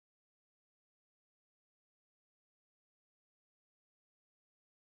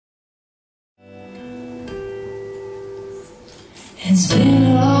It's been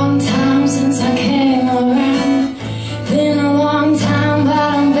a long time since I came around. Been a long time, but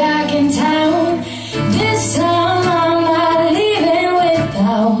I'm back in town. This time I'm not leaving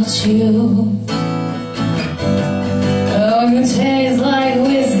without you. Oh, you taste like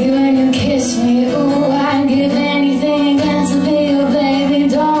whiskey when you kiss me. Ooh, I'd give anything again to be your baby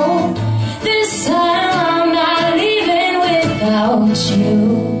doll. This time I'm not leaving without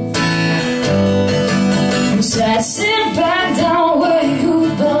you. You said sit back down where you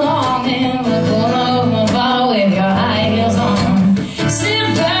belong in the corner of my bar with your high heels on.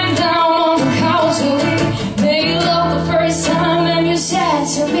 Sit back down on the couch where we made love the first time, and you said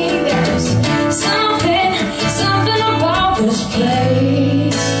to me, there's something about this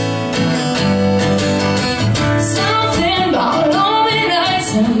place. Something about lonely nights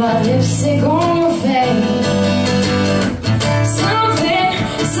and my lipstick on your face.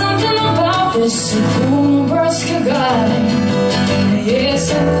 Something about this cool Nebraska guy. Yeah,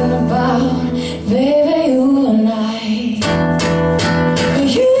 something about, baby, you and I.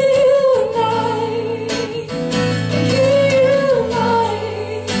 You and I. You and I.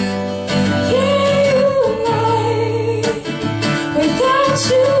 Yeah, you and I. Without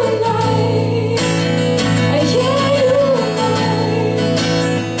you and I. Yeah, you and I.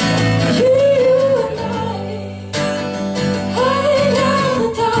 You and I. I never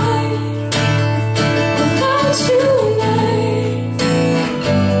die without you and I.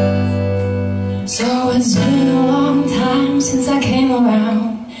 So it's been a long time since I came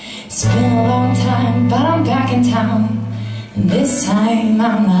around. It's been a long time, but I'm back in town. And this time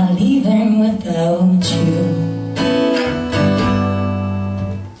I'm not leaving without you.